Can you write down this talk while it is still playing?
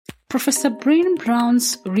Professor Brain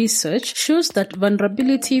Brown's research shows that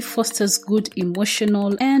vulnerability fosters good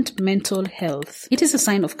emotional and mental health. It is a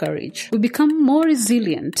sign of courage. We become more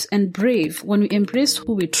resilient and brave when we embrace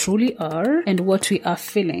who we truly are and what we are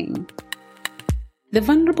feeling. The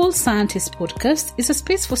Vulnerable Scientist podcast is a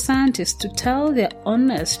space for scientists to tell their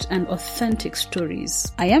honest and authentic stories.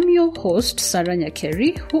 I am your host, Sarah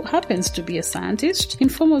Nyakeri, who happens to be a scientist,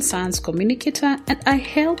 informal science communicator, and I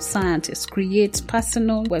help scientists create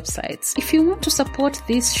personal websites. If you want to support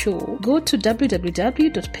this show, go to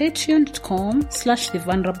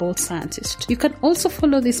www.patreon.com/thevulnerable-scientist. You can also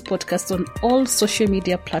follow this podcast on all social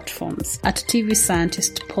media platforms at TV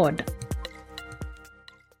Scientist Pod.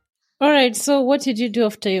 All right, so what did you do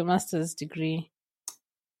after your master's degree?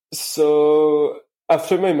 So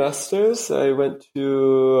after my master's, I went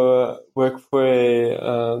to work for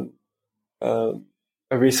a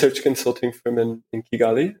research consulting firm in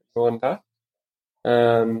Kigali, Rwanda.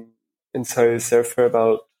 And so I was there for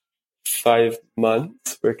about 5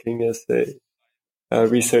 months working as a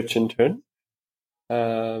research intern.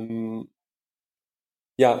 And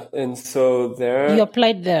so there... You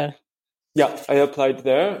applied there? Yeah, I applied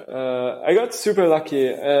there. I got super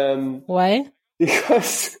lucky. Why?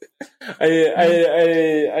 Because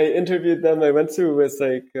I interviewed them. I went through with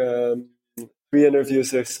 3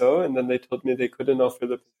 interviews or so, and then they told me they couldn't offer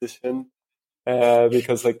the position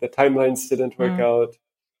because the timelines didn't work out.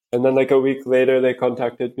 And then a week later, they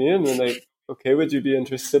contacted me and then okay, would you be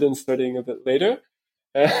interested in starting a bit later?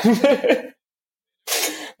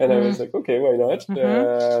 And I was like, okay, why not?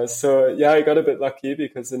 I got a bit lucky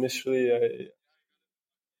because initially I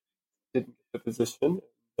didn't get the position.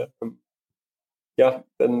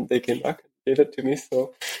 Then they came back and gave it to me.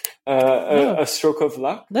 So a stroke of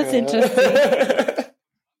luck. That's interesting.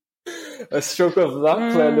 A stroke of luck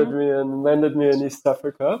landed me in East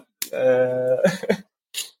Africa.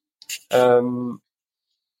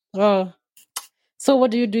 So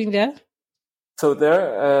what are you doing there? So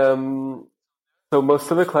there... So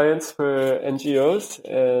most of the clients were NGOs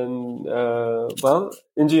and,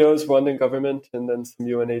 NGOs, Rwandan government, and then some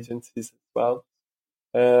UN agencies as well.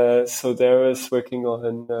 So there I was working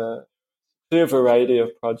on a variety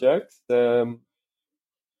of projects. So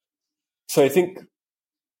I think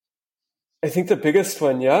the biggest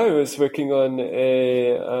one, I was working on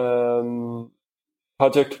a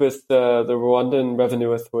project with the Rwandan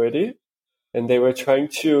Revenue Authority. And they were trying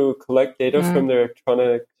to collect data from their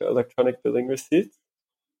electronic billing receipts.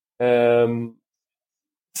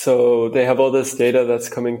 So they have all this data that's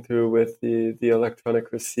coming through with the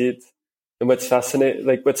electronic receipts. And what's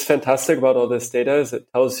fantastic about all this data is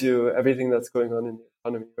it tells you everything that's going on in the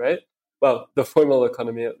economy, right? Well, the formal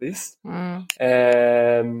economy at least.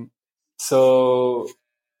 So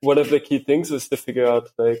one of the key things was to figure out,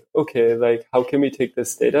 how can we take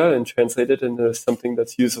this data and translate it into something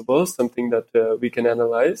that's usable, something that we can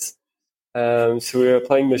analyze. So we were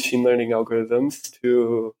applying machine learning algorithms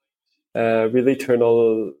to really turn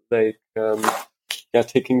all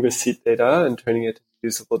taking receipt data and turning it into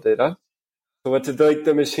usable data. So what did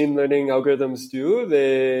the machine learning algorithms do?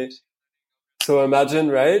 So imagine,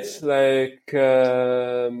 right,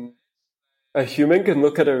 a human can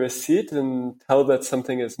look at a receipt and tell that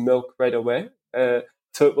something is milk right away.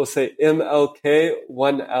 So it will say MLK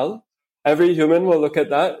 1L. Every human will look at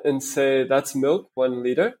that and say, that's milk, 1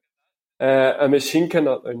 liter. A machine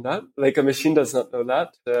cannot learn that. A machine does not know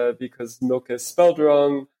that because milk is spelled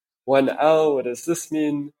wrong. 1L, what does this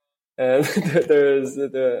mean? And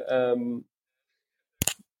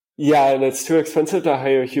and it's too expensive to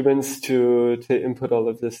hire humans to input all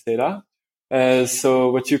of this data.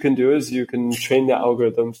 So what you can do is you can train the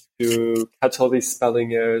algorithms to catch all these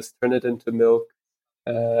spelling errors, turn it into milk,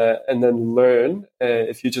 and then learn.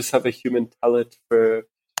 If you just have a human tell it for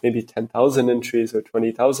maybe 10,000 entries or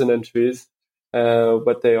 20,000 entries,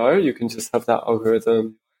 what they are, you can just have that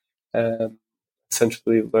algorithm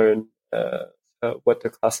essentially learn what to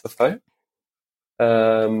classify.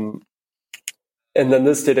 And then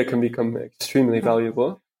this data can become extremely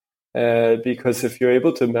valuable because if you're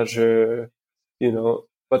able to measure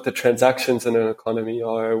what the transactions in an economy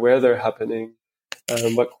are, where they're happening,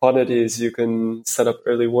 what quantities, you can set up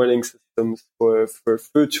early warning systems for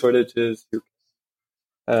food shortages, you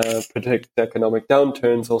can predict economic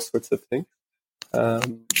downturns, all sorts of things.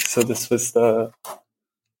 So this was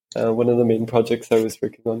one of the main projects I was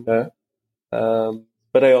working on there.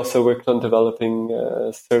 But I also worked on developing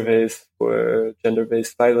surveys for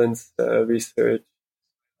gender-based violence research.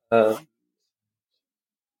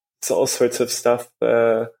 So all sorts of stuff,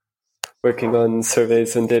 working on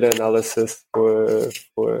surveys and data analysis for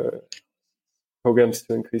programs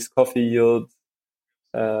to increase coffee yields,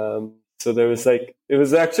 So there was it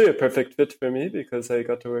was actually a perfect fit for me because I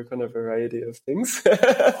got to work on a variety of things.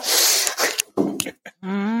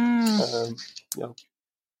 Yeah.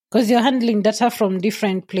 Because you're handling data from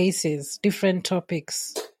different places, different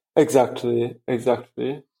topics. Exactly.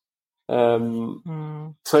 So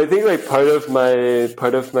I think part of my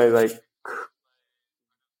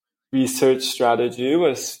research strategy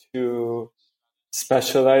was to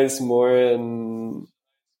specialize more in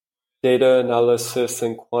data analysis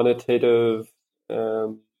and quantitative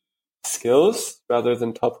skills rather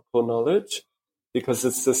than topical knowledge, because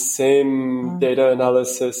it's the same data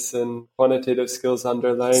analysis and quantitative skills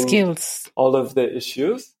underlying all of the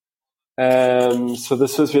issues. So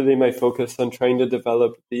this was really my focus on trying to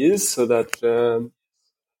develop these so that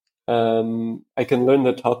I can learn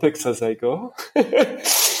the topics as I go,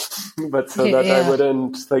 but so that I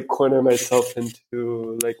wouldn't corner myself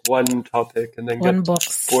into one topic and then get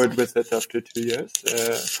bored with it after 2 years.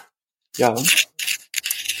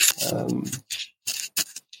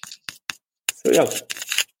 So yeah.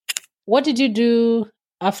 What did you do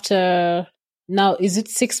after? Now, is it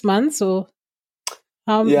 6 months or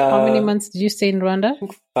how many months did you stay in Rwanda?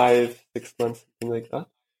 I think 5-6 months, something like that.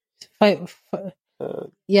 5.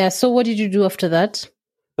 So what did you do after that?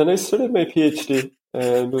 Then I started my PhD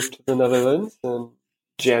and moved to the Netherlands in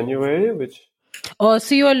January,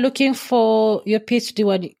 so you were looking for your PhD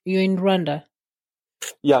when you're in Rwanda?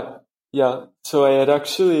 Yeah. So I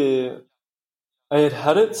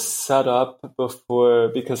had it set up before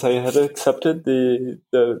because I had accepted the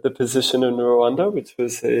position in Rwanda, which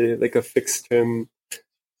was a fixed term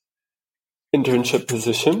internship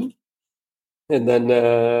position. And then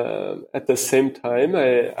at the same time,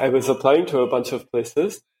 I was applying to a bunch of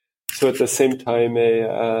places. So at the same time,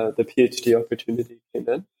 the PhD opportunity came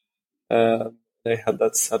in. I had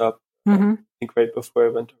that set up, I think, right before I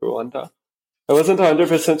went to Rwanda. I wasn't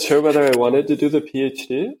 100% sure whether I wanted to do the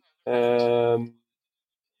PhD.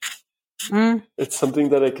 It's something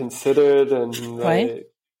that I considered, and why?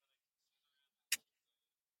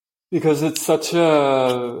 Because it's such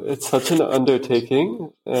an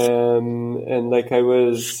undertaking, and I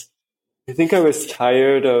think I was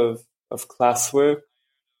tired of classwork,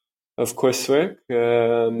 of coursework,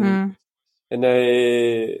 and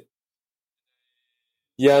I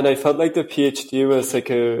felt like the PhD was a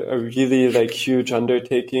really huge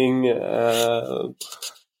undertaking,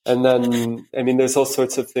 and then there's all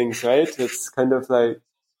sorts of things, right? It's kind of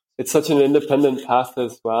it's such an independent path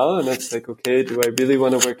as well, and it's okay, do I really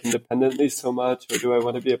want to work independently so much, or do I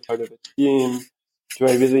want to be a part of a team? Do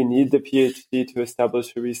I really need the PhD to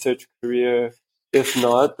establish a research career? If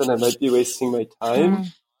not, then I might be wasting my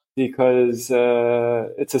time, because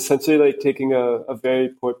it's essentially taking a very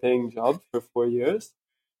poor paying job for 4 years.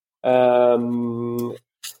 And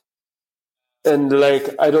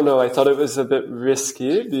I don't know, I thought it was a bit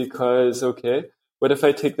risky because, okay, what if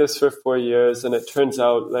I take this for 4 years and it turns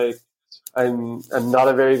out I'm not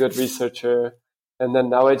a very good researcher, and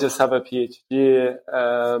then now I just have a PhD,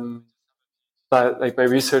 but my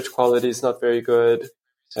research quality is not very good,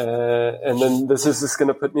 and then this is just going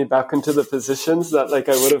to put me back into the positions that I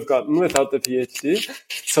would have gotten without the PhD.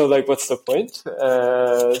 So what's the point?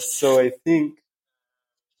 So I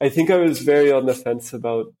think I was very on the fence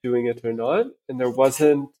about doing it or not, and I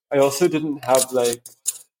also didn't have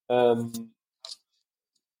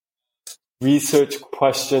research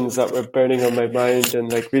questions that were burning on my mind,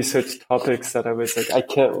 and research topics that I was I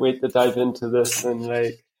can't wait to dive into this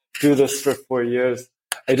and do this for 4 years.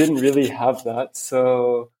 I didn't really have that.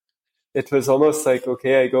 So it was almost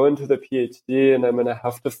okay, I go into the PhD and I'm going to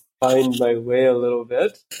have to find my way a little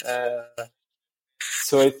bit.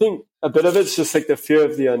 So I think a bit of it's just the fear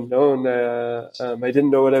of the unknown. I didn't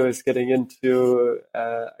know what I was getting into.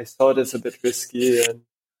 I saw it as a bit risky, and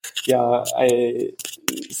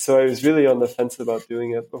so I was really on the fence about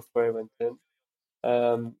doing it before I went in.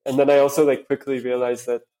 And then I also quickly realized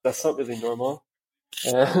that that's not really normal.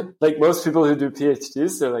 Most people who do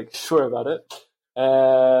PhDs, they're sure about it.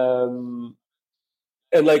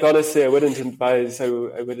 And honestly, I wouldn't advise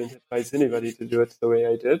anybody to do it the way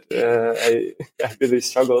I did. I really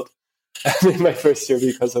struggled in my first year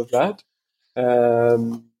because of that.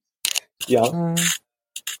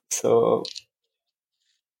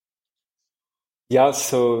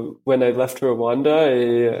 So when I left Rwanda,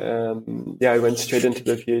 I went straight into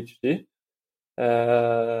the PhD,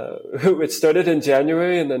 which started in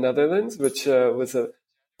January in the Netherlands, which was a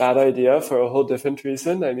bad idea for a whole different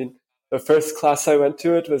reason. The first class I went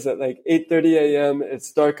to, it was at 8:30 a.m.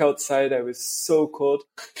 It's dark outside. I was so cold,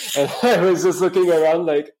 and I was just looking around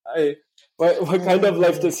what kind of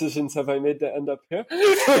life decisions have I made to end up here?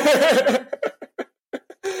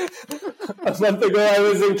 A month ago, I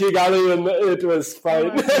was in Kigali and it was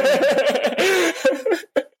fine.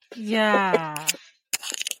 Yeah.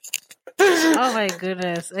 Oh my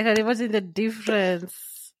goodness. I can imagine the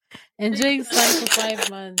difference. Enjoying sun for 5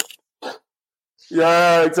 months.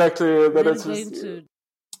 Yeah, exactly. But Then it's going just to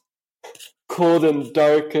cold and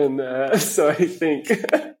dark, and so I think,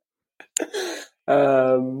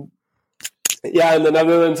 yeah, in the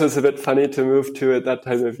Netherlands it's a bit funny to move to at that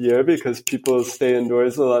time of year because people stay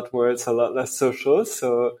indoors a lot more. It's a lot less social.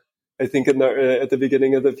 So I think at the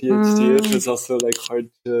beginning of the PhD, it was also like hard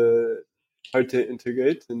to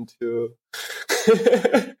integrate into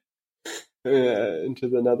into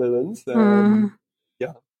the Netherlands.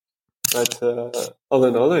 Yeah, but all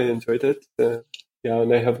in all, I enjoyed it. Yeah,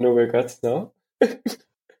 and I have no regrets now.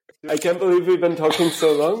 I can't believe we've been talking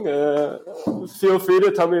so long. Feel free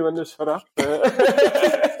to tell me when to shut up.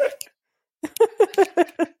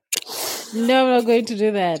 No, I'm not going to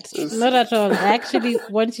do that. Not at all. I actually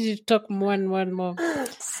want you to talk more and more and more.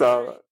 So